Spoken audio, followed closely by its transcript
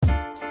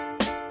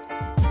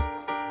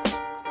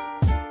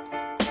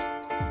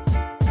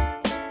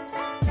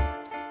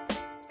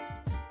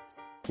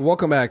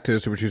Welcome back to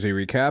Super Tuesday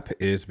Recap.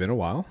 It's been a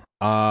while.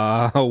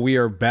 We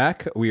are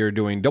back. We are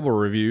doing double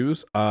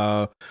reviews.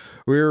 We're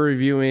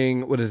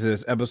reviewing, what is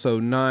this,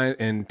 episode 9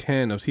 and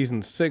 10 of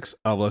season 6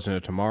 of Legend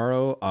of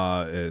Tomorrow.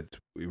 We're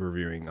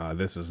reviewing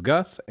This Is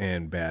Gus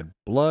and Bad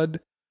Blood.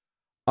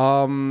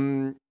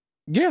 Yeah,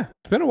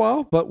 it's been a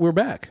while, but we're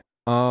back.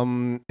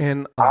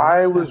 And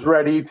I was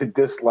ready to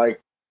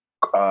dislike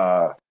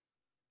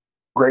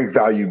Great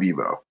Value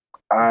Bevo.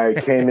 I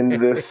came into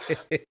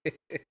this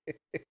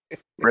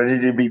ready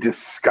to be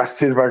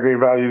disgusted by Great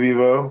Value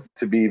Bevo,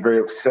 to be very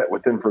upset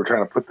with him for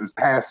trying to put this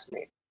past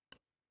me.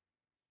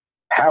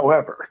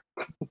 However,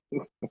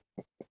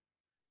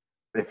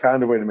 they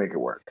found a way to make it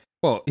work.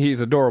 Well,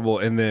 he's adorable,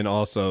 and then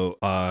also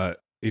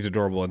he's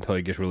adorable until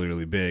he gets really,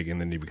 really big, and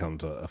then he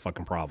becomes a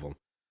fucking problem.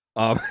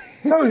 No,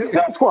 he's a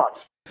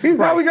Sasquatch. He's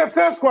how we got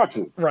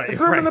Sasquatches. Right.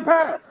 They're in the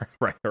past.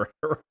 Right.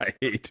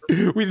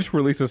 We just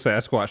released a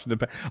Sasquatch in the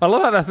past. I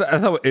love how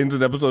that's how it ends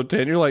in episode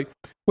 10. You're like,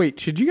 wait,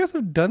 should you guys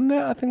have done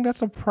that? I think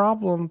that's a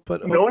problem.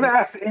 But no one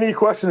asks any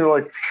question. They're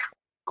like,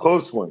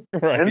 close one.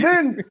 Right. And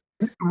then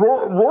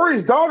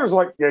Rory's daughter's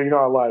like, yeah,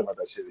 I lied about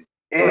that shit.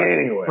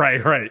 Anyway.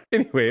 Right.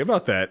 Anyway,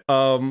 about that.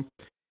 So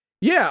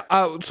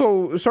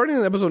starting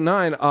in episode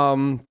 9,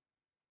 I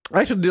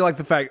actually do like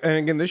the fact, and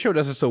again, this show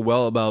does it so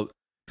well about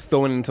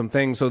throwing in some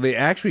things, so they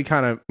actually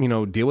kind of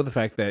deal with the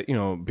fact that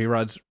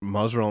B-Rod's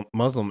Muslim,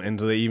 and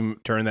so they even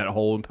turn that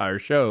whole entire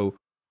show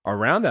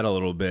around that a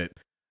little bit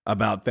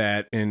about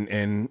that,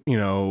 and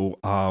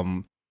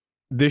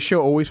this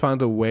show always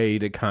finds a way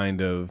to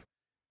kind of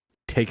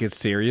take its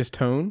serious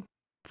tone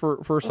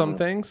for some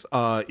things,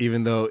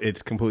 even though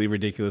it's completely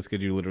ridiculous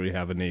because you literally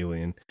have an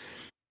alien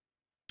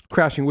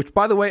crashing. Which,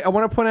 by the way, I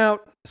want to point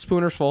out,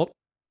 Spooner's fault.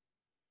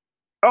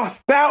 Oh,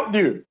 that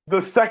dude! The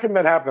second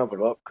that happened, I was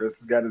like, "Well, Chris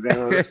has got his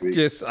hand on this week."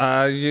 Just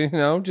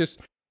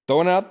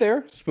throwing it out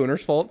there.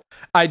 Spooner's fault.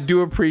 I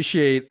do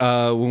appreciate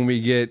when we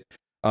get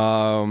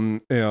Zara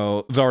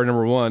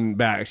number 1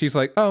 back. She's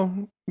like,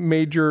 "Oh,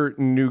 major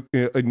new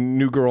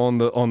girl on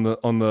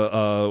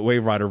the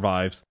Wave Rider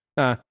vibes."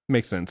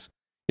 Makes sense.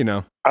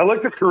 I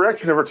like the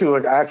correction of her too.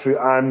 Like, actually,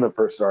 I'm the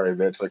first Zari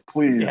bitch. Like,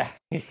 please,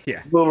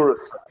 yeah, little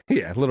respect.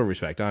 Yeah, little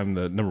respect. I'm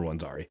the number 1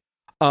 Zari.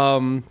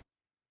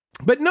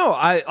 But no,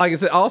 like I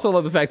said, I also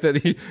love the fact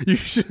that you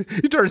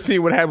started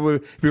seeing what happened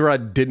when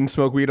B-Rod didn't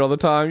smoke weed all the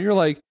time. You're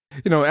like,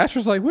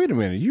 Astra's like, wait a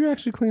minute, you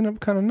actually clean up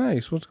kind of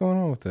nice. What's going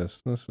on with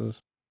this? This is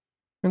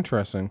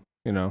interesting,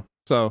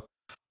 So,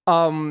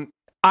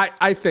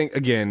 I think,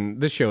 again,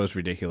 this show is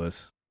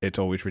ridiculous. It's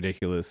always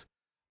ridiculous.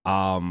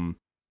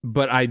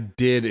 But I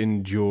did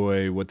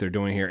enjoy what they're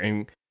doing here,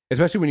 and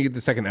especially when you get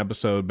the second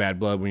episode, Bad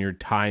Blood, when you're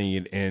tying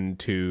it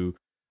into,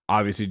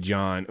 obviously,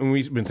 John, and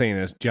we've been saying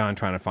this, John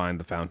trying to find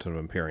the Fountain of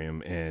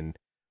Imperium, and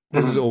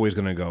this is always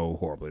going to go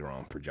horribly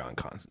wrong for John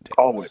Constantine.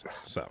 Always.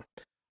 So,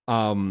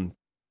 and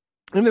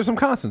there's some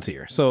constants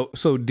here. So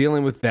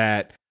dealing with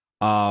that,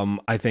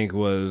 I think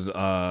was,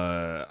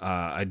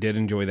 I did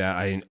enjoy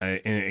that.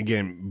 And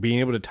again, being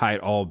able to tie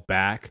it all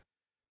back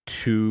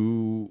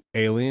to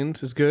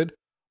aliens is good.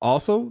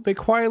 Also, they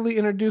quietly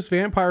introduced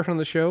vampires on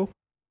the show.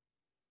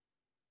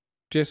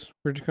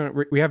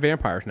 We have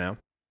vampires now.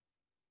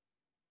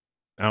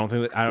 I don't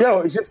think that.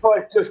 It's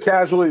just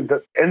casually.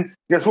 And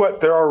guess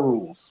what? There are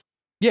rules.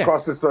 Yeah,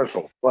 across the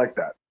threshold like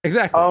that.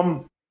 Exactly.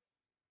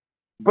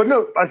 But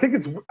no, I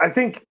think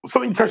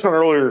something you touched on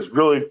earlier is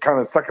really kind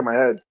of stuck in my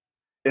head,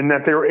 in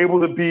that they were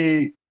able to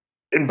be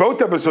in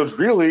both episodes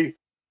really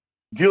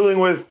dealing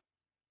with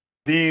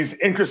these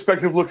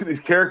introspective looks at these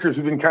characters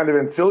who've been kind of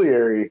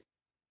ancillary,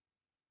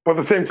 but at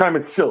the same time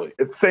it's silly.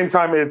 At the same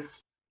time,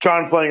 it's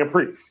John playing a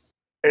priest,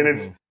 and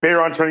it's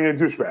Bayron turning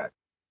into a douchebag,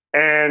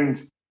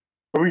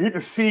 but we get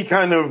to see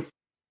kind of,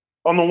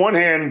 on the one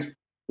hand,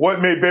 what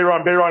made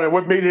Bayron Bayron and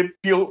what made it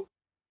feel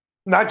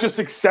not just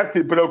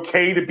accepted, but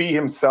okay to be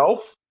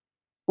himself,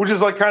 which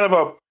is like kind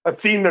of a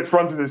theme that's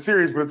run through the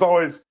series, but it's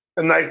always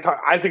a nice time.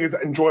 I think it's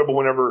enjoyable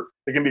whenever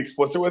they can be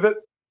explicit with it.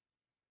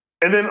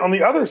 And then on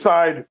the other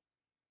side,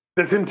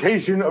 the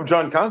temptation of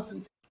John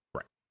Constantine.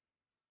 Right.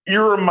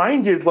 You're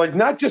reminded, like,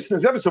 not just in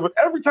this episode, but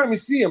every time you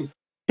see him,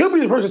 he'll be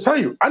the person to tell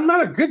you, I'm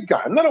not a good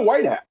guy. I'm not a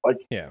white hat.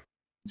 Like,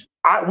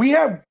 we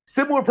have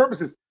similar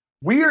purposes.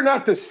 We are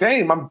not the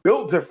same. I'm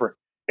built different.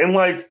 And,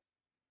 like,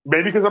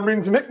 maybe because I'm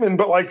reading some Hickman,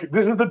 but, like,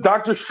 this is the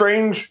Doctor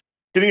Strange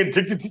getting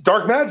addicted to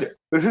dark magic.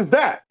 This is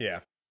that.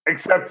 Yeah.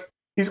 Except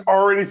he's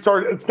already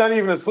started. It's not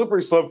even a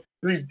slippery slope,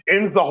 because he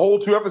ends the whole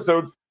 2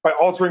 episodes by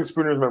altering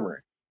Spooner's memory.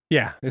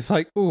 Yeah. It's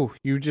like, ooh,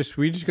 we just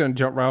going to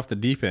jump right off the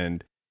deep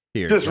end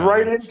here. Just John.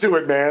 right into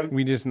it, man.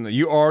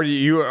 You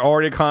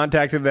already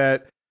contacted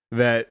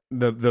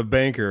the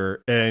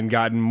banker and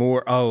gotten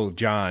more. Oh,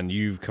 John,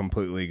 you've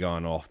completely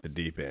gone off the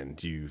deep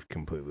end. You've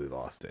completely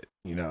lost it.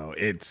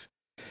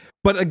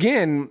 But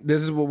again,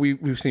 this is what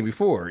we've seen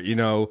before.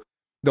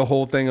 The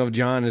whole thing of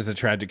John is a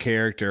tragic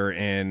character,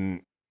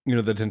 and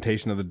the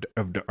temptation of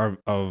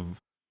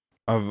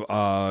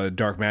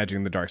dark magic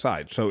and the dark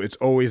side. So it's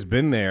always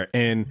been there.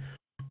 And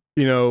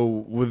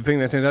the thing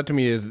that stands out to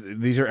me is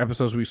these are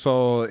episodes we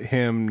saw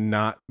him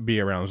not be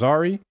around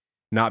Zari,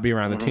 not be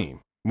around the team.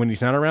 When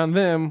he's not around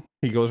them,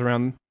 he goes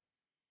around.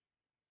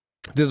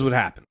 This is what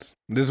happens.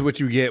 This is what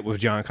you get with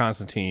John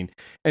Constantine.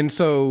 And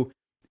so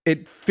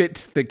it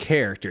fits the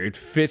character. It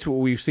fits what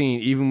we've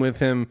seen, even with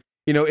him.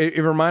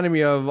 It reminded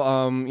me of,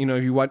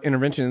 if you watch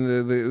Intervention,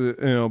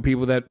 the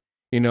people that,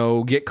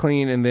 get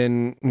clean and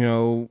then,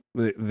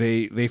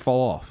 they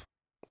fall off,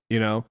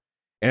 and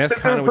that's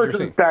kind of what you're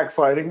saying.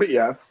 Backsliding, but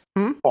yes,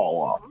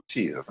 fall off.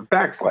 Jesus,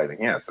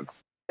 backsliding. Yes,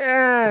 it's.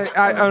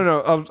 I don't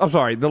know. I'm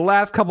sorry. The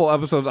last couple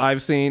episodes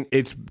I've seen,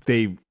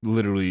 they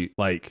literally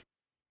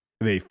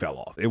they fell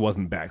off. It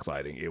wasn't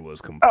backsliding. It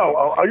was completely.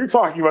 Oh, you're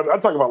talking about.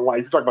 I'm talking about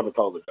life. You're talking about the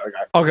television.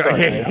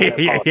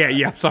 Okay.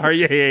 Yeah.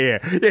 Sorry.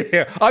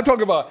 Yeah. I'm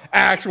talking about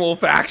actual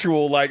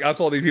factual. I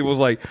saw these people was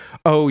like,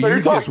 oh, so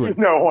you just went.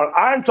 No,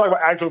 I'm talking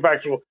about actual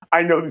factual.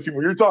 I know these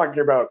people. You're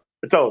talking about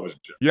the television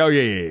show.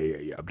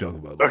 Yeah. I'm talking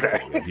about. Okay.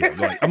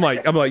 Yeah, I'm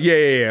like,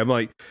 yeah. I'm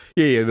like,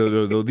 yeah.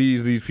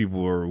 These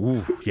people are.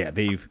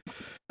 They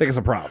got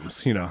some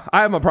problems.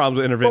 I have my problems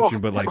with Intervention,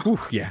 but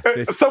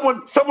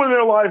someone in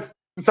their life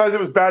decided it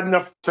was bad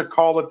enough to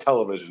call a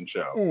television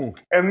show.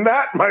 And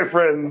that, my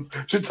friends,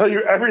 should tell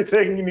you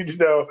everything you need to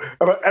know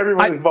about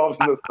everyone involved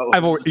in those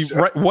television shows.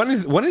 Right,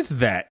 one is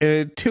that.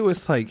 And two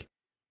is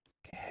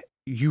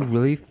you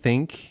really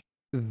think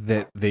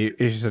that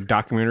it's just a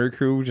documentary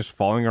crew just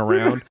following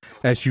around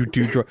as you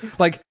do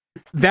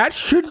that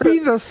should be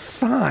the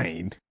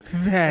sign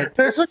that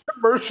there's a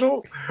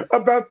commercial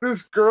about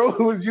this girl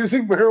who was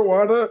using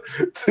marijuana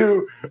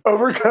to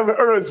overcome,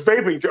 or it's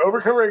vaping to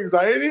overcome her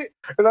anxiety.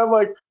 And I'm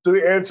like, so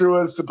the answer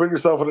was to put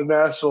yourself in a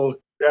national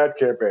ad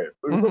campaign.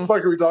 What the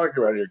fuck are we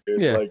talking about here,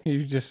 kids? Yeah,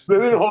 you just they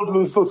didn't hold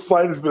this the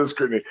slightest bit of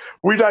scrutiny.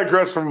 We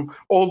digress from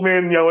old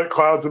man yell at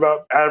clouds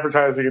about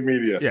advertising and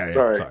media. Yeah,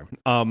 sorry.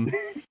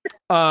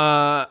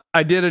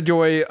 I did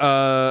enjoy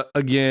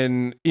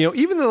again,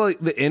 even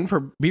the end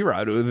for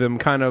B-Rod with them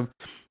kind of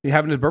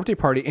having his birthday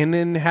party and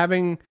then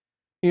having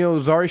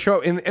Zari show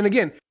up. And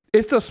again,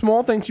 it's the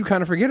small things you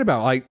kind of forget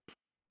about.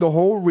 The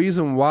whole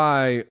reason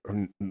why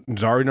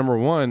Zari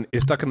 #1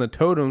 is stuck in the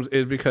totems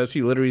is because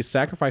she literally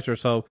sacrificed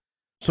herself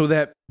so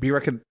that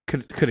B-Rod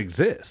could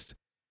exist.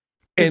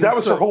 And that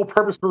was her whole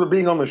purpose for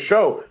being on the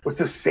show, was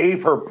to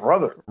save her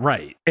brother.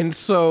 Right. And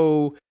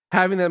so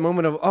having that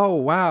moment of, oh,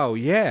 wow,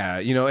 yeah,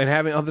 and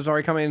having others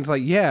already come in, it's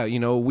like, yeah,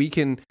 we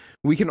can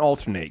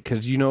alternate,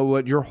 because you know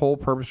what, your whole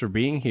purpose for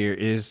being here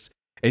is,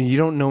 and you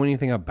don't know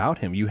anything about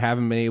him. You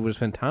haven't been able to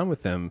spend time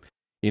with him,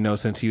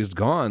 since he was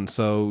gone.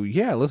 So,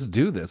 yeah, let's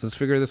do this. Let's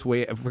figure this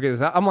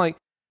out. I'm like,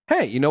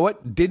 hey, you know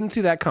what? Didn't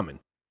see that coming.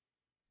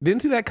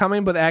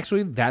 But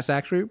actually, that's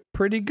actually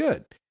pretty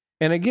good.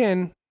 And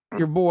again,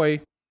 your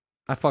boy,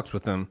 I fucks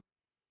with him.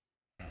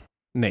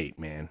 Nate,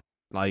 man.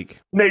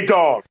 Nate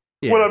Dogg.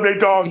 Yeah. What up, Nate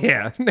Dogg?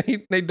 Yeah,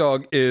 Nate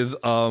Dogg is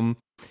I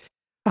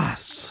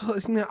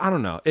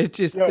don't know. It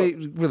just they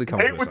really come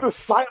with the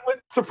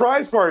silent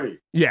surprise party.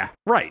 Yeah,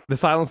 right. The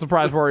silent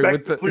surprise party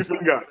with the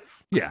sleeping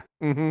Gus. Yeah.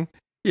 Mm-hmm.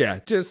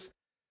 Yeah, just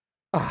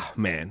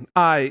man.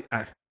 I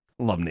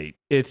love Nate.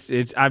 It's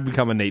I've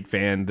become a Nate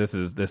fan. This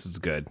is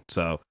good.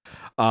 So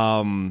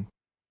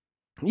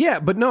yeah,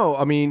 but no,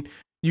 I mean,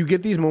 you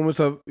get these moments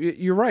of,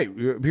 you're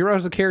right. B-Rod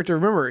is a character.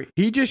 Remember,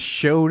 he just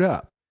showed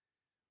up.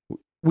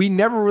 We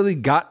never really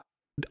got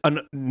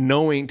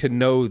knowing to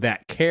know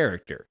that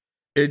character.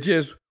 It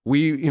just,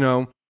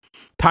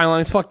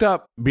 timeline's fucked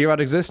up.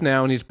 B-Rod exists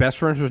now, and he's best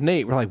friends with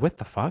Nate. We're like, what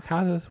the fuck?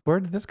 Where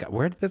did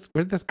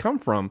this come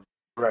from?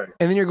 Right.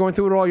 And then you're going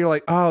through it all. You're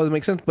like, oh, that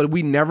makes sense. But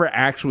we never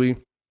actually.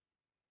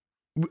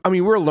 I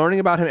mean, we're learning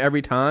about him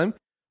every time,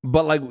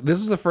 but this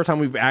is the first time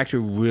we've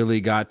actually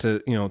really got to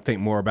think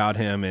more about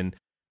him and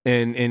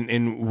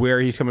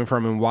where he's coming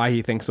from and why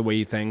he thinks the way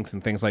he thinks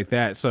and things like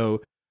that.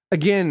 So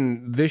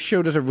again, this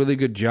show does a really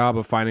good job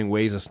of finding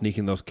ways of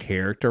sneaking those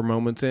character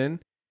moments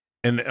in,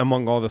 and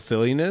among all the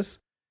silliness.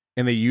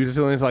 And they use the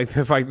silliness,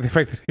 the fact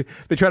that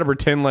they try to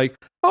pretend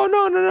oh,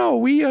 no,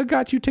 we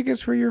got you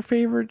tickets for your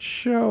favorite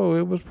show.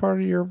 It was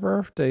part of your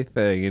birthday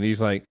thing. And he's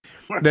like,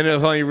 then it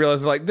was only you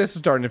realize, this is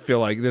starting to feel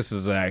like this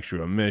is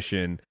actually a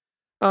mission.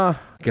 I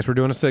guess we're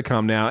doing a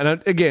sitcom now.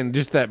 And again,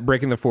 just that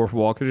breaking the fourth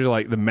wall, because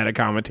you're the meta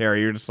commentary.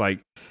 You're just right.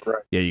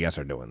 Yeah, you guys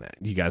are doing that.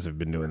 You guys have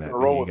been doing that.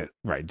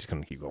 Right, just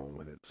gonna keep going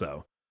with it.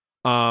 So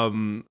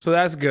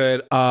that's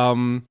good.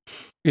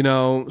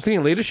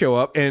 Seeing Lita show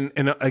up, and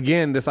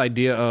again, this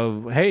idea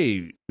of,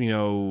 hey,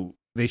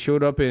 they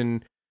showed up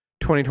in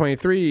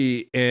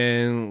 2023,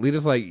 and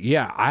Lita's like,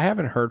 yeah, I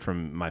haven't heard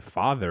from my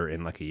father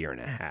in a year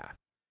and a half.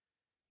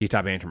 He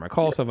stopped answering my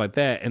calls, stuff like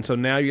that. And so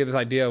now you get this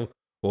idea of,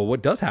 well,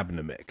 what does happen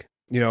to Mick?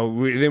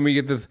 Then we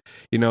get this,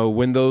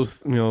 when those,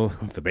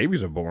 the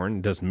babies are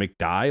born, does Mick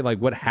die?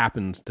 What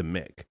happens to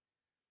Mick?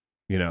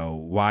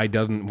 Why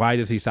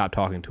does he stop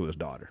talking to his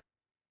daughter?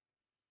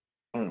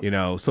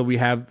 So we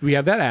have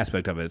that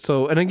aspect of it.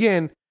 So, and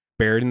again,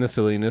 buried in the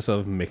silliness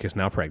of Mick is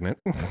now pregnant.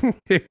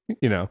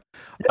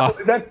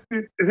 That's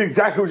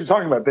exactly what you're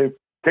talking about. They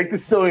take the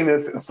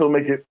silliness and still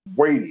make it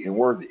weighty and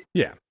worthy.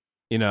 Yeah,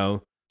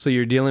 so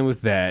you're dealing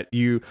with that.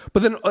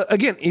 But then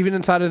again, even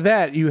inside of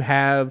that, you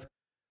have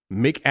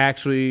Mick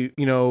actually,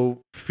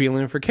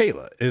 feeling for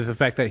Kayla is the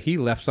fact that he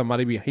left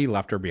he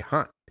left her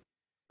behind.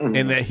 Mhm.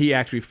 And that he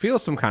actually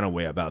feels some kind of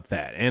way about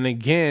that. And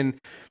again,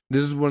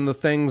 this is one of the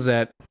things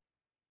that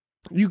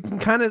you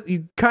kind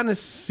of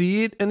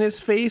see it in his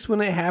face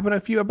when it happened a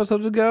few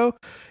episodes ago.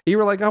 You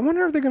were like, I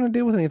wonder if they're going to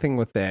deal with anything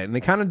with that. And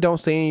they kind of don't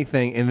say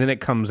anything, and then it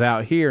comes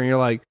out here, and you're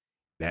like,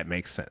 that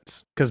makes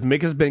sense. Because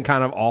Mick has been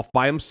kind of off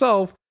by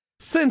himself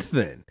since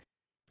then.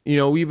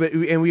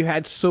 We've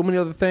had so many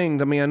other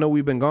things. I mean, I know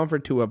we've been gone for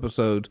 2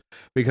 episodes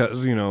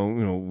because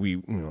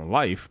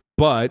life,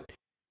 but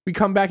we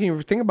come back and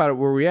you think about it,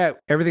 where we at,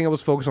 everything that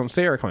was focused on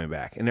Sarah coming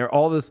back, and there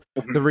all this,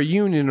 the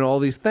reunion and all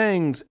these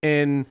things,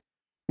 and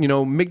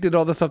Mick did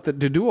all this stuff to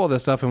do all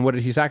this stuff, and what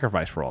did he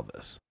sacrifice for all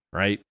this,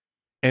 right?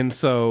 And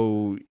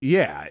so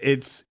yeah,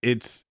 it's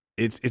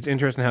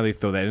interesting how they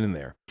throw that in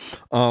there.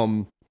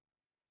 And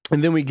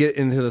then we get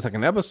into the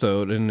second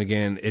episode, and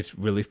again, it's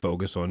really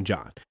focused on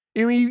John.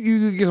 I mean,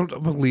 you get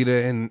some with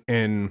Lita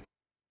and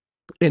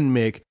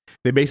Mick.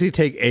 They basically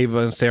take Ava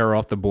and Sarah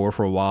off the board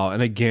for a while,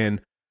 and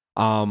again,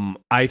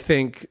 I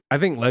think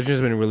Legend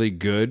has been really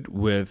good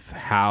with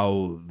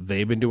how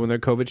they've been doing their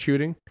COVID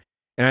shooting,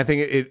 and I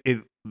think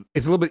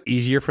it's a little bit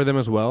easier for them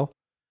as well,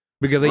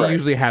 because they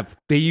usually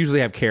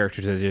have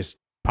characters that just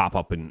pop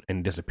up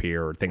and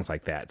disappear or things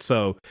like that.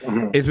 So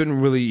it's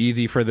been really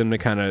easy for them to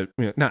kind of,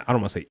 I don't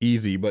want to say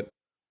easy, but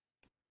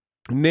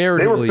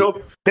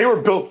narratively they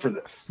were built for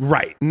this,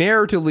 right?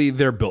 Narratively,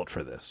 they're built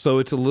for this, so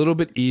it's a little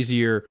bit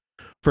easier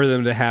for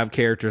them to have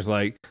characters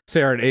like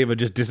Sarah and Ava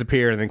just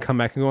disappear and then come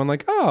back and go on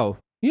like, oh,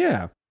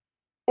 yeah.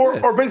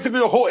 Or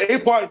basically a whole A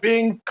plot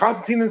being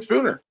Constantine and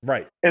Spooner.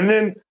 Right. And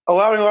then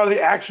allowing a lot of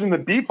the action in the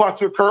B plot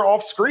to occur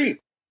off screen.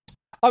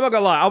 I'm not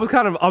gonna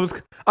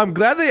lie. I'm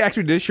glad they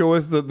actually did show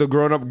us the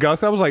grown up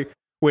Gus. I was like,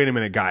 wait a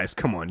minute, guys,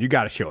 come on, you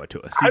got to show it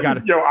to us.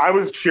 I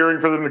was cheering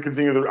for them to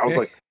continue. I was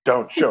like,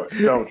 don't show it,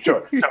 don't show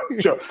it,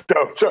 don't show it,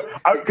 don't show it.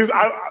 Because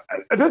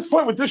at this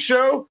point with this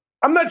show,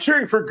 I'm not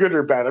cheering for good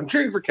or bad. I'm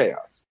cheering for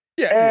chaos.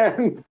 Yeah,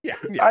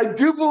 I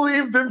do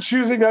believe them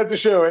choosing not to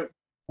show it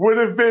would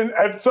have been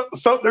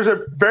there's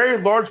a very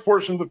large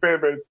portion of the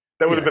fan base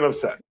that would have been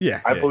upset.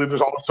 I believe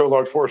there's also a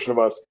large portion of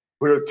us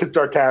who would have tipped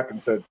our cap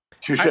and said,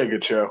 touche,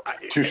 good show.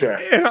 Touche.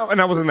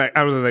 And I was in that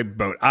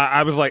boat.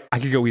 I was like, I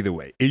could go either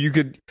way. You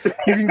can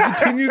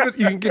continue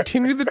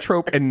the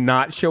trope and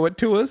not show it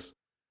to us,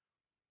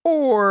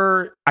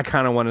 or I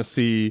kind of want to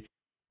see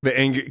the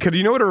anger, because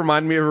you know what it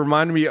reminded me of? It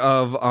reminded me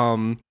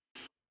of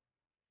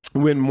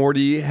when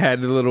Morty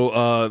had the little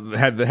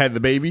had the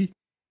baby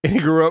and he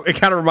grew up. It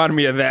kind of reminded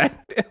me of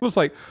that. It was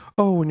like,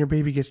 oh, when your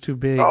baby gets too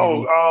big.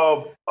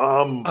 I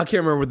can't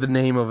remember the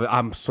name of it.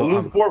 I'm so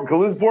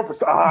Galoo's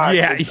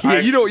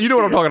you know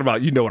what I'm talking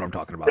about. You know what I'm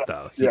talking about, though.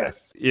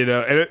 Yes. And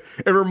it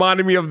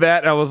reminded me of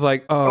that. I was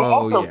like,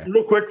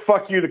 real quick,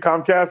 fuck you to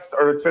Comcast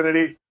or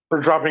Xfinity for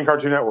dropping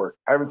Cartoon Network.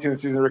 I haven't seen a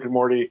season of Rick and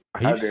Morty.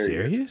 Are you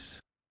serious?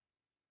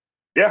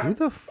 Yeah. Who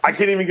the I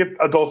can't even get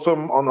Adult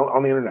Swim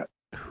on the internet.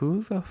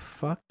 Who the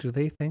fuck do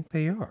they think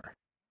they are?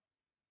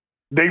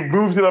 They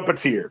moved it up a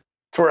tier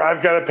to where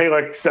I've got to pay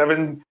like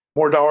 $7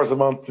 more a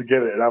month to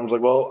get it. And I was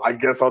like, well, I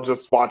guess I'll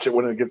just watch it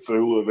when it gets to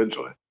Hulu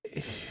eventually.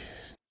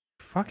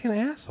 Fucking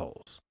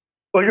assholes.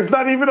 Like it's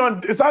not even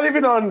on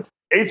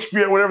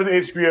HBO, whatever the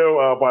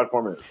HBO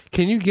platform is.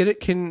 Can you get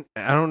it?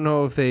 I don't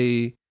know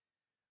that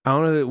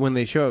when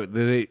they show it,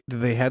 do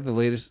they have the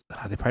latest?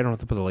 They probably don't have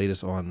to put the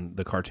latest on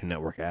the Cartoon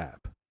Network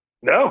app.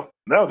 No,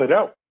 they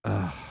don't.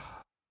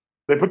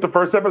 They put the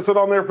first episode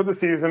on there for the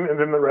season, and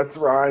then the rest are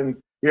behind.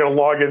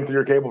 Log in through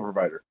your cable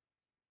provider.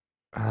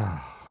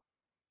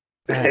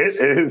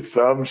 It is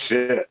some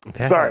shit.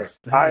 Sorry,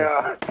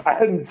 I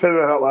hadn't said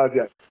that out loud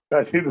yet.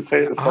 I need to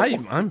say it.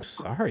 I'm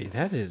sorry.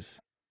 That is.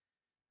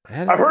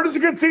 I've heard it's a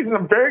good season.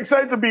 I'm very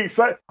excited to be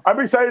excited. I'm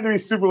excited to be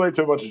super late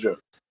to a bunch of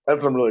jokes.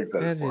 That's what I'm really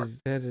excited for.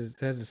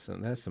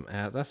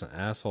 That's an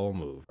asshole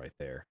move right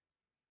there.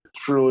 It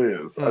truly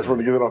is. I just want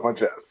to get it off my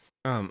chest.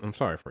 I'm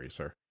sorry for you,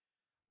 sir.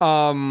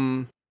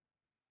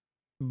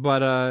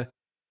 But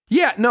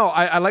yeah, no,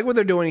 I like what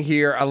they're doing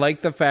here. I like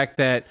the fact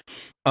that,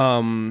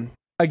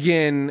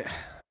 again,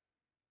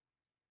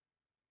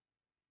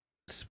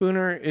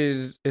 Spooner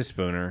is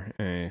Spooner.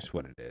 It's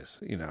what it is.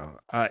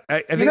 I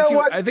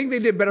think they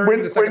did better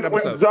in the second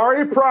episode. When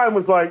Zari Prime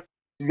was like,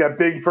 she's got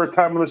big first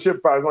time on the ship.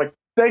 I was like,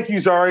 thank you,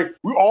 Zari.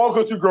 We all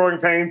go through growing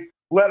pains.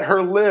 Let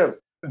her live.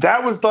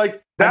 That was the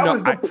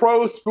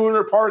pro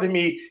Spooner part of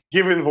me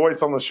giving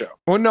voice on the show.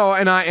 Well, no,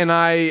 and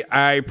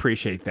I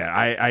appreciate that.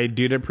 I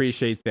did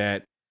appreciate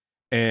that.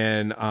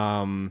 And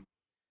we're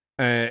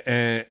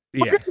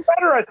getting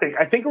better.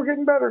 I think we're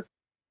getting better.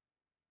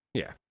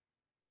 Yeah.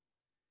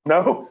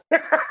 No,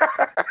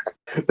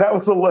 that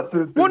was a less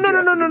than. Well,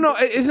 no.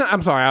 It's not,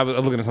 I'm sorry. I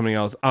was looking at something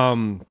else.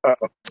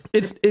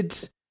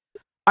 It's.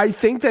 I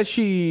think that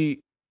she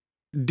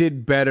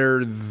did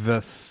better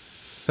the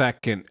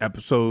second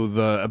episode,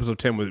 the episode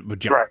 10 with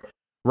John,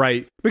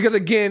 right? Because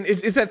again,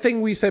 it's that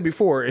thing we said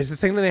before. It's the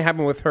same thing that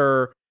happened with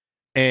her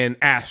and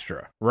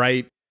Astra,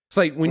 right? It's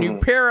like when you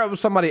pair up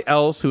with somebody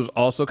else who's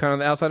also kind of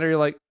the outsider, you're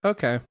like,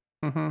 okay,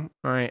 All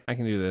right, I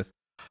can do this.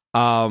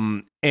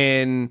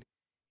 And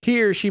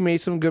here she made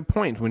some good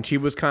points when she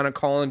was kind of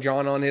calling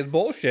John on his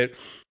bullshit,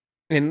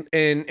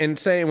 and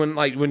saying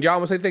when John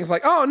would say things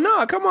like, "Oh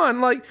no, come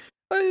on, like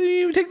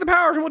you take the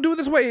powers and we'll do it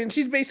this way," and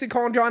she's basically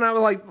calling John out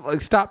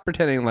like stop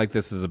pretending like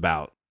this is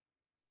about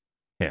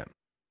him,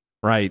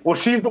 right? Well,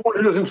 she's the one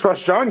who doesn't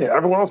trust John yet.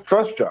 Everyone else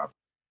trusts John.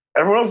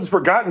 Everyone else has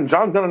forgotten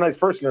John's not a nice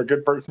person or a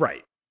good person.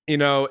 Right.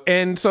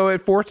 And so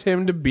it forced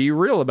him to be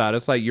real about it.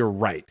 It's like, you're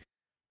right.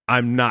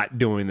 I'm not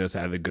doing this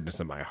out of the goodness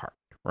of my heart.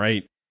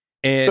 Right.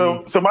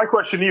 And so my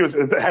question to you is,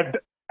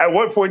 at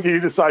what point did he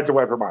decide to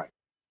wipe her mind?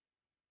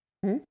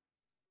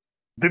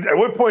 At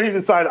what point did he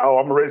decide, oh,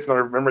 I'm erasing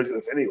her memories of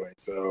this anyway,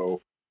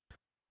 so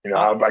I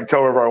can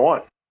tell her whatever I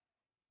want?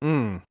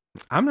 I'm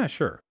not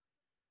sure.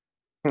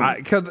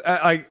 Because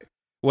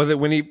was it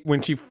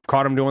when she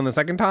caught him doing the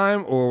second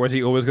time, or was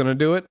he always going to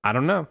do it? I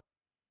don't know.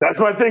 That's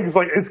my thing. It's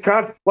like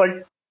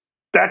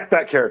that's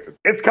that character.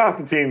 It's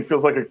Constantine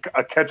feels like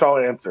a catch-all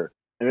answer,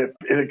 and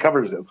it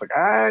covers it. It's like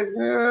I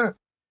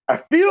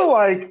feel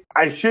like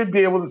I should be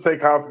able to say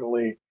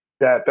confidently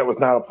that was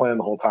not a plan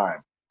the whole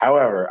time.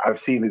 However, I've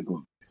seen these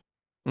movies.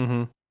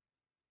 Mm-hmm.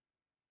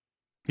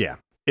 Yeah,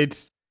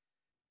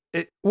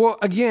 well,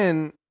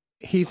 again,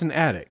 he's an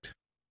addict.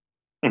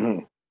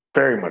 Mm-hmm.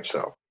 Very much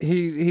so.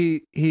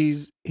 He's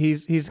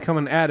become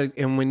an addict,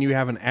 and when you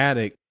have an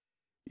addict,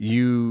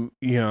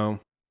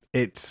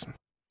 it's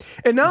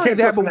and not only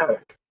that,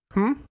 but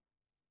you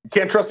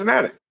can't trust an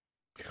addict.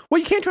 Well,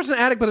 you can't trust an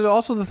addict, but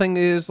also the thing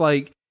is,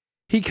 like,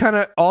 he kind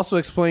of also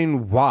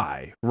explained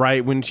why,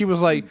 right? When she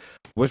was like,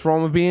 "What's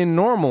wrong with being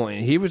normal?"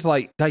 and he was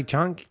like,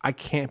 "John, I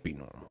can't be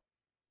normal.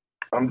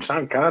 I'm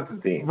John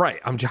Constantine." Right.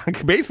 I'm John.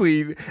 That's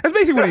basically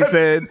what he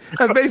said.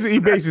 He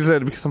basically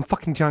said, because I'm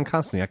fucking John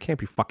Constantine. I can't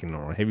be fucking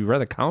normal. Have you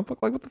read a comic book?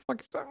 Like, what the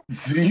fuck is that?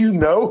 Do you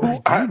know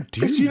who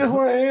you know who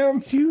I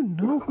am? Do you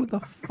know who the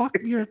fuck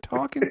you're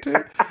talking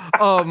to?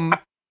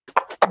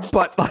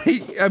 But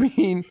like, I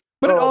mean,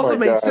 but it also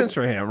made sense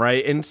for him,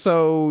 right? And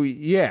so,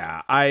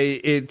 yeah,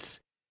 it's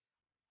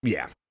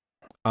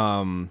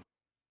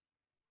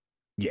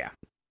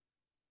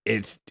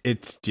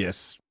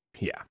just,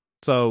 yeah.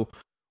 So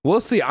we'll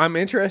see. I'm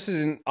interested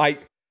in,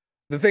 like,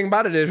 the thing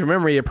about it is,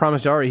 remember, he had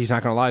promised Ari he's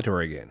not going to lie to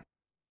her again.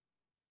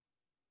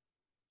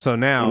 So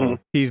now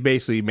he's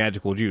basically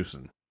magical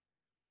juicing.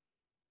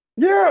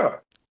 Yeah.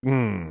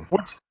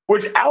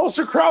 Which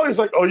Aleister Crowley's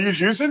like, "Oh, you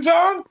juicing,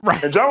 John?"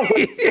 Right. And John was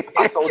like,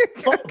 "I saw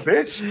fuck,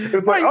 bitch."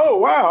 It's like, "Oh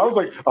wow." I was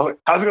like,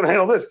 "How's he gonna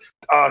handle this?"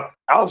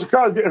 Aleister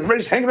Crowley's getting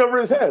information hanging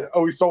over his head.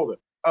 Oh, he sold it.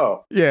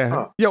 Oh,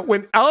 yeah.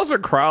 When Aleister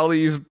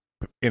Crowley's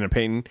in a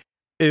painting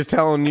is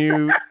telling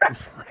you, I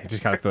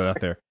just gotta throw it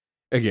out there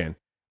again.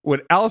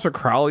 When Aleister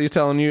Crowley is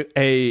telling you,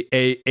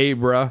 hey,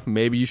 bruh,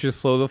 maybe you should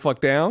slow the fuck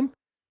down,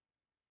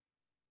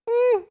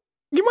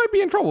 you might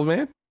be in trouble,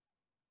 man.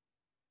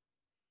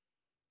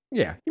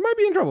 Yeah, you might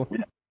be in trouble.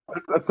 Yeah,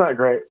 that's not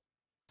great.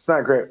 It's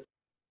not great.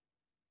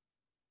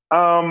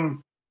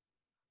 I'm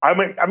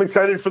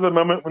excited for the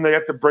moment when they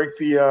have to break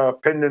the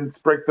pendants,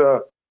 break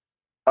the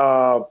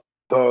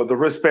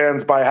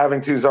wristbands by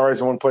having two Zaris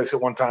in one place at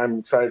one time. I'm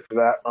excited for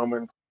that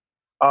moment.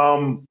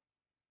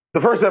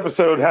 The first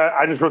episode,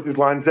 I just wrote these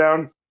lines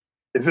down.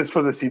 Is this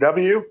for the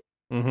CW?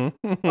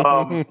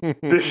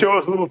 This show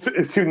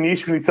is too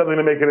niche. We need something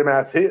to make it a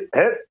mass hit.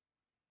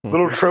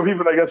 Little tropey,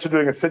 but I guess they're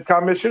doing a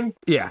sitcom mission.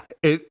 Yeah.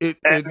 If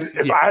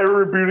I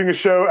were rebooting a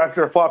show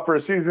after a flop for a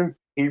season,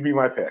 he'd be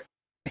my pick.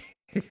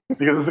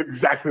 Because it's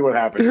exactly what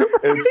happened.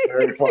 It's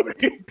very funny.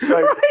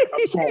 I'm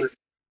sorry.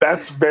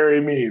 That's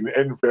very mean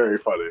and very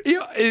funny.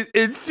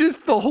 It's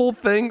just the whole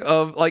thing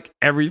of, like,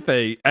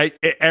 everything.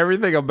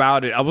 Everything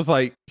about it. I was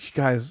like, you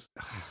guys,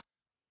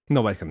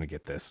 nobody's going to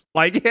get this.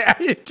 Like,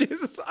 I'm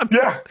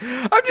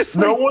just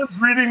no one's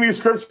reading these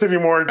scripts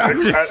anymore.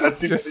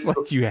 Just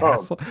like, you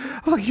asshole.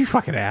 I'm like, you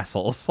fucking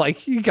assholes.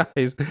 Like, you guys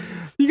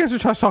are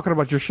talking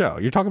about your show.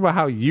 You're talking about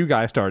how you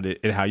guys started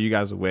and how you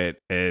guys went.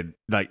 And,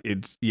 like,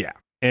 it's, yeah.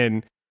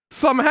 And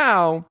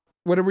somehow,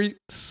 what are we?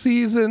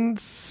 Season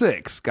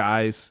 6,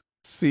 guys.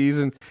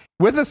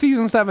 With a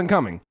season 7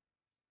 coming.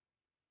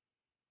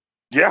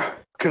 Yeah,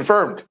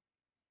 confirmed.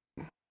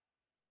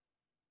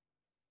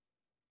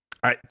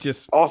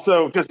 Just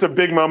a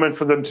big moment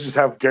for them to just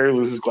have Gary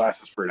lose his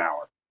glasses for an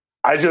hour.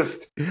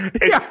 It's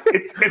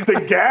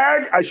a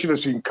gag I should have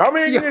seen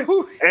coming,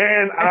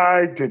 and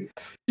I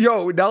didn't.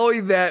 Not only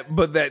that,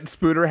 but that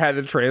Spooner had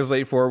to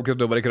translate for him because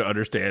nobody could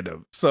understand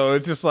him. So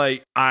it's just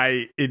like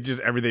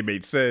everything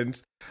made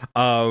sense.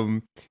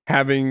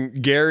 Having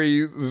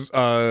Gary,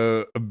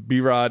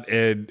 B-Rod,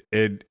 and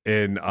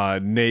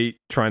Nate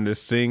trying to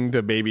sing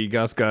to Baby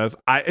Gus, Gideon's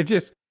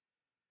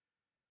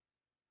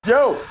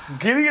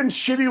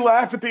shitty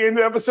laugh at the end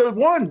of episode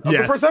 1 of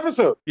the first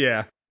episode.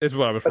 Yeah, it's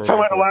what I was. That's how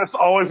my laugh's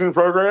always been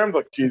programmed.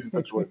 Like, Jesus,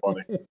 that's really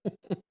funny.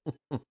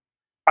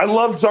 I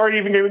love Zari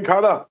even getting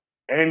caught up,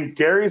 and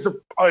Gary's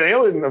an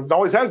alien and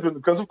always has been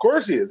because, of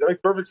course, he is. That makes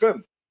perfect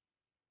sense.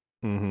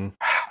 And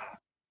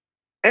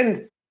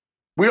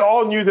we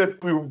all knew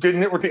that we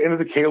didn't hit with the end of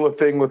the Kayla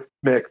thing with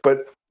Mick,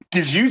 but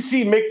did you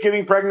see Mick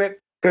getting pregnant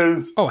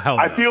Because hell no.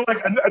 I feel like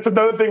that's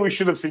another thing we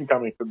should have seen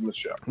coming from the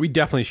show. We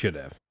definitely should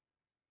have.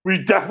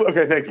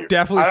 Okay, thank you.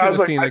 Definitely should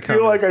have seen it coming.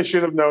 I feel like I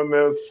should have known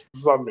this.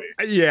 This is on me.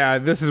 Yeah,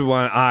 this is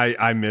one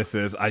I miss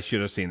this. I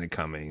should have seen it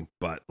coming.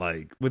 But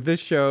like with this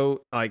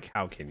show, like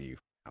how can you?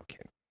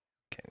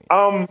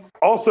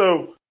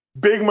 Also,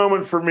 big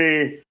moment for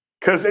me,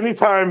 because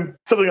anytime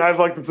something I've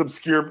liked that's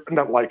obscure,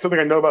 something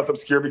I know about that's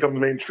obscure becomes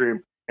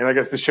mainstream, and I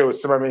guess the show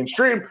is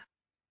semi-mainstream,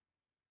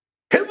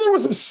 Hitler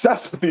was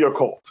obsessed with the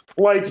occult.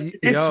 Like,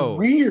 it's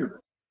weird.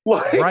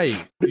 Like,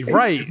 right.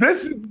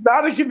 This is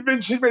not a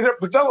convention made up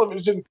for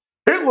television.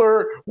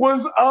 Hitler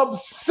was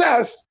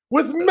obsessed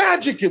with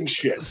magic and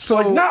shit. So,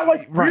 like, not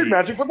like weird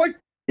magic, but like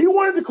he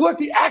wanted to collect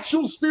the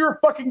actual Spear of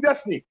fucking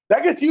Destiny.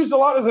 That gets used a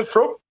lot as a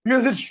trope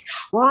because it's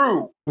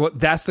true. Well,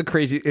 that's the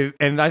crazy,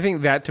 and I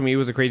think that to me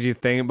was the crazy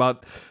thing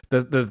about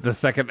the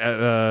second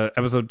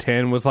episode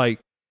 10 was like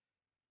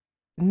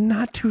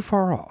not too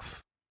far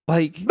off.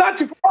 Like not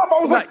too far off.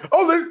 I was like,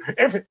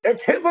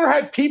 if Hitler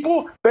had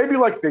people, they'd be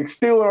like, they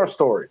steal our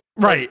story.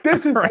 Right. Like,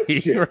 this is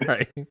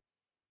right.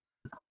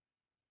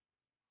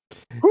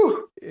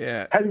 Whew.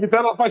 Yeah. Had to get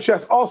that off my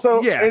chest.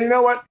 Also, and you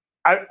know what?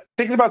 I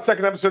thinking about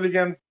second episode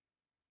again.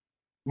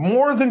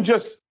 More than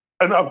just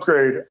an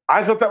upgrade,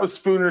 I thought that was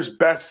Spooner's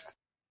best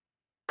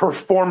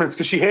performance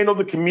because she handled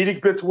the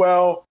comedic bits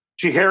well.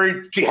 She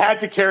had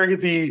to carry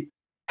the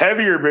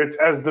heavier bits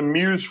as the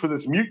muse for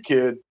this mute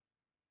kid,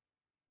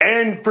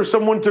 and for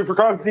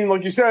Constantine,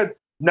 like you said,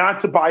 not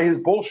to buy his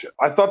bullshit.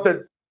 I thought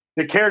that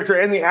the character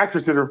and the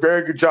actress did a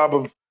very good job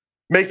of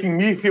making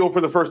me feel for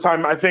the first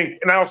time. I think,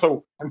 and I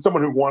also am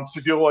someone who wants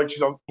to feel like she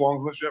belongs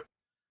on the ship.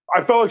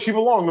 I felt like she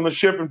belonged on the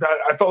ship, and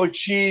I felt like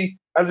she,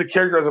 as a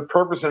character, has a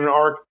purpose and an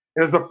arc.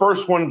 And as the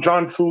first one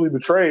John truly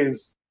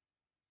betrays,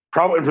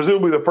 probably and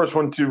presumably the first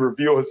one to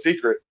reveal his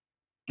secret,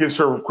 gives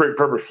her great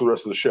purpose for the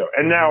rest of the show.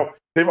 And now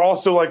they've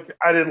also, like,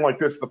 I didn't like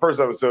this the first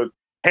episode,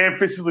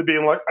 ham-fistedly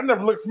being like, I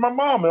never looked for my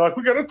mom. And like,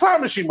 we got a time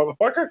machine,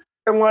 motherfucker.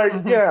 And like,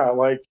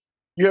 like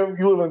you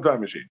live in a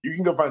time machine. You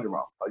can go find your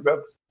mom. Like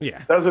that's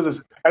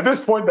at this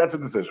point, that's a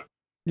decision.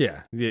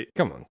 Yeah.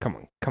 Come on,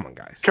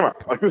 guys. Come on.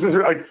 Like this is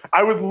like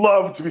I would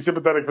love to be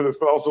sympathetic for this,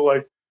 but also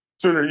like,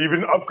 Sooner, you've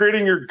been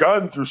upgrading your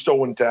gun through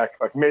stolen tech.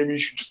 Like maybe you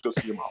should just go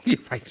see your mom.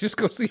 Just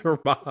go see your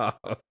mom.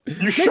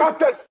 You shot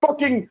that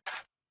fucking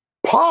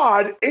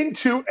pod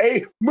into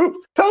a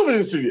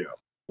television studio.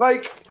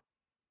 Like,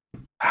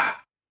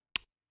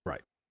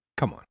 right.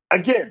 Come on.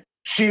 Again,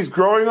 she's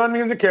growing on me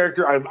as a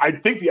character. I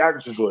think the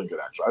actress is really good,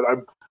 actually.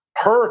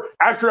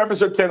 After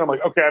episode 10, I'm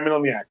like, okay, I'm in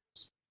on the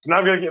actress. So now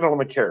I'm going to get in on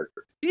the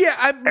character.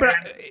 Yeah,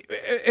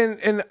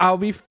 and I'll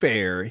be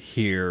fair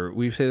here.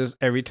 We've said this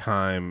every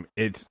time.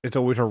 It's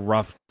always a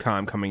rough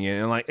time coming in.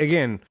 And like,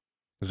 again,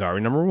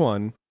 Zari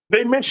 #1.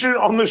 They mentioned it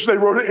on the show. They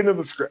wrote it into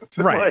the script.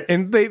 Right. Like,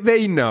 and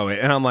they know it.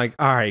 And I'm like,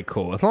 all right,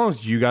 cool. As long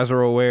as you guys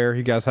are aware,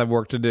 you guys have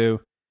work to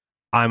do,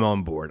 I'm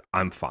on board.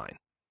 I'm fine.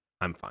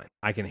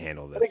 I can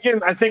handle this. And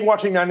again, I think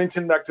watching 9 and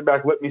 10 back to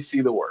back let me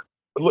see the work.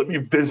 Let me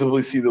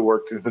visibly see the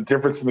work because the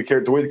difference in the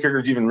character, the way the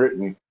character is even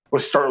written,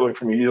 was startling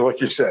for me.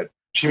 Like you said,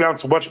 she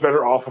bounced much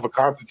better off of a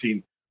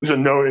Constantine, who's a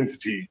known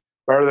entity,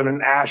 rather than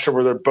an Asher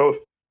where they're both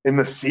in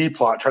the C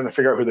plot trying to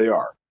figure out who they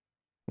are.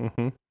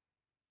 Mm-hmm.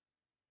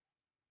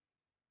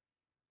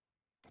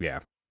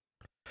 Yeah.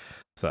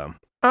 So,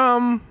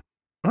 all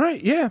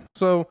right, yeah.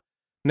 So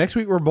next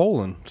week we're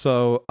bowling.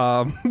 So,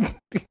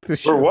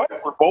 we're what?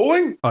 We're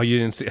bowling? Oh, you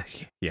didn't see?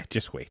 Yeah,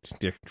 just wait.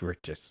 We're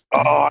just.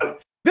 Oh,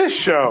 this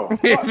show.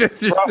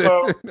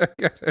 Bravo.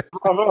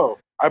 Bravo.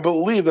 I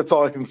believe that's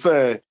all I can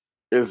say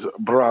is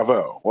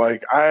bravo.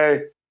 Like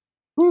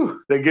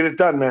they get it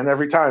done, man,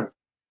 every time.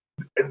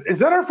 Is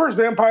that our first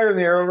vampire in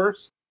the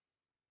Arrowverse?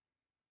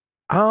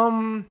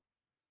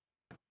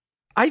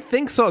 I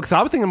think so, because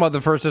I was thinking about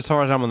the first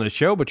time on the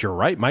show, but you're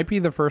right. Might be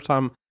the first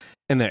time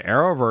in the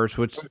Arrowverse,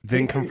 which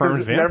then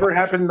confirms vampire. It never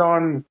happened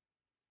on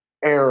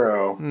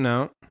Arrow.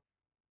 No.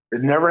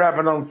 It never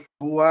happened on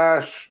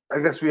Flash. I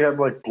guess we had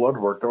like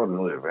Bloodwork. That wasn't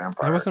really a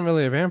vampire. It wasn't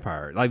really a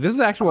vampire. Like this is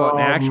an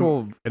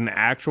actual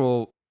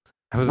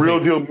real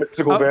deal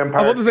mystical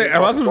vampire. I was going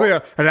to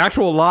say an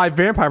actual live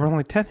vampire, but I'm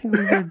like,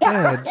 technically they're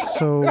dead.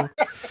 So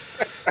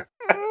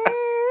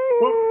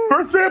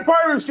first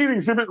vampire we've seen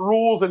exhibit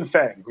rules and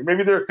fangs.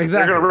 Maybe they're going to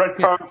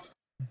retcons.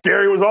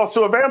 Gary was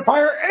also a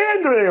vampire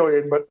and an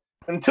alien, but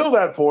until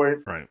that point,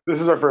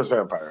 this is our first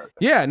vampire.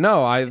 Yeah,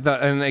 no,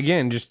 and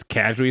again, just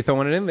casually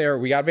throwing it in there.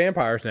 We got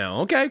vampires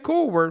now. Okay,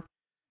 cool. We're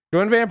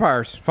doing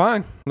vampires.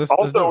 Fine. We're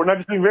not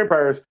just doing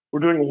vampires. We're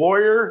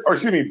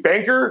doing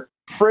banker,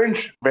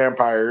 French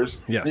vampires.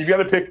 Yes. You've got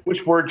to pick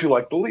which word you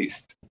like the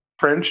least.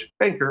 French,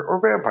 banker,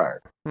 or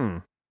vampire.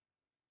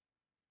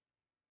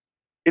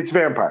 It's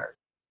vampire.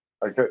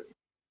 Like that.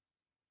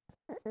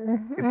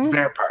 It's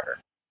vampire.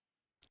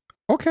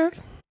 Okay.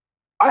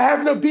 I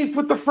have no beef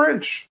with the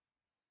French.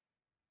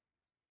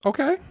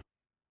 Okay.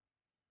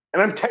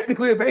 And I'm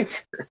technically a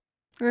banker.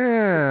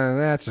 Yeah,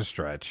 that's a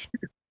stretch.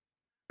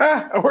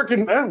 I work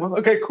in...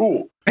 okay,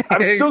 cool.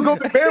 I'm still going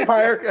to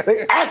vampire.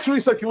 They actually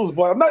suck people's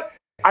blood.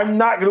 I'm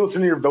not going to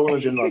listen to your villain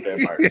agenda on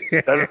vampires.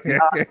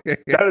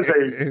 That is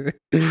a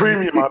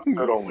premium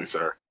episode only,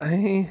 sir.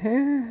 Okay,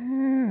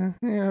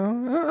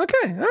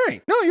 all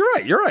right. No, you're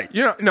right. You're right.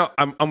 No,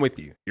 I'm with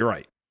you. You're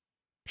right.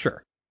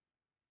 Sure.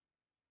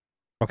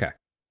 Okay.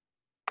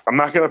 I'm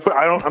not going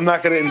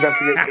to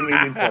investigate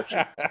any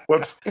infection.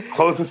 Let's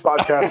close this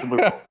podcast and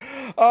move on.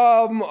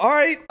 All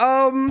right.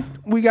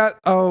 We got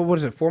what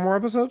is it? 4 more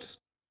episodes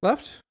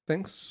left?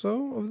 Think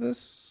so of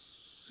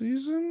this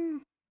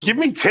season? Give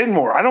me 10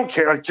 more. I don't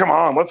care. Like, come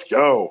on, let's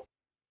go.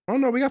 Oh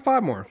no, we got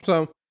 5 more.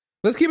 So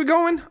let's keep it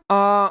going.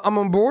 I'm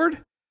on board.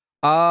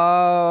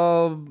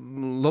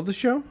 Love the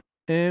show.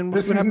 And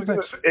this is going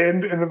to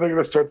end, and then they're going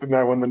to start the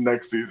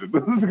next season.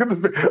 This is going to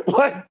be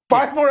like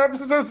 5 more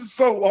episodes is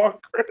so long,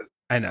 Chris.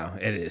 I know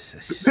it is.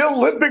 The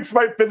Olympics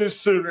might finish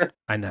sooner.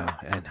 I know.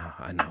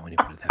 When you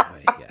put it that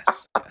way,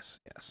 yes. Man.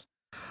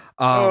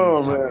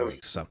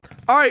 So,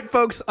 all right,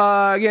 folks.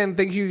 Again,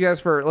 thank you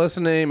guys for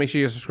listening. Make sure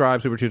you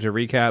subscribe. Super Tuesday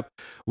Recap.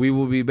 We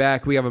will be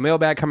back. We have a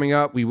mailbag coming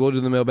up. We will do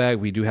the mailbag.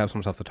 We do have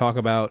some stuff to talk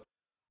about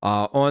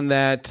on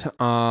that.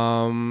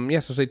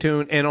 So stay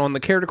tuned. And on the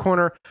Character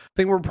Corner, I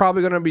think we're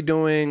probably going to be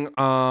doing.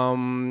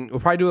 We'll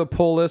probably do a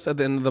poll list at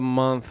the end of the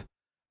month.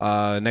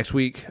 Next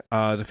week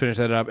to finish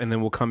that up, and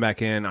then we'll come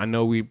back in. I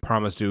know we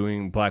promised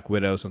doing Black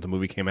Widow since the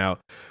movie came out.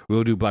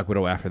 We'll do Black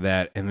Widow after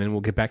that, and then we'll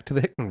get back to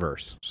the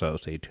Hickmanverse. So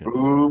stay tuned.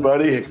 Ooh,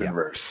 buddy,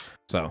 Hickmanverse.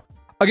 So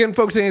again,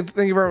 folks, thank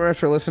you very much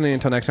for listening.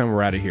 Until next time,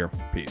 we're out of here.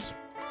 Peace.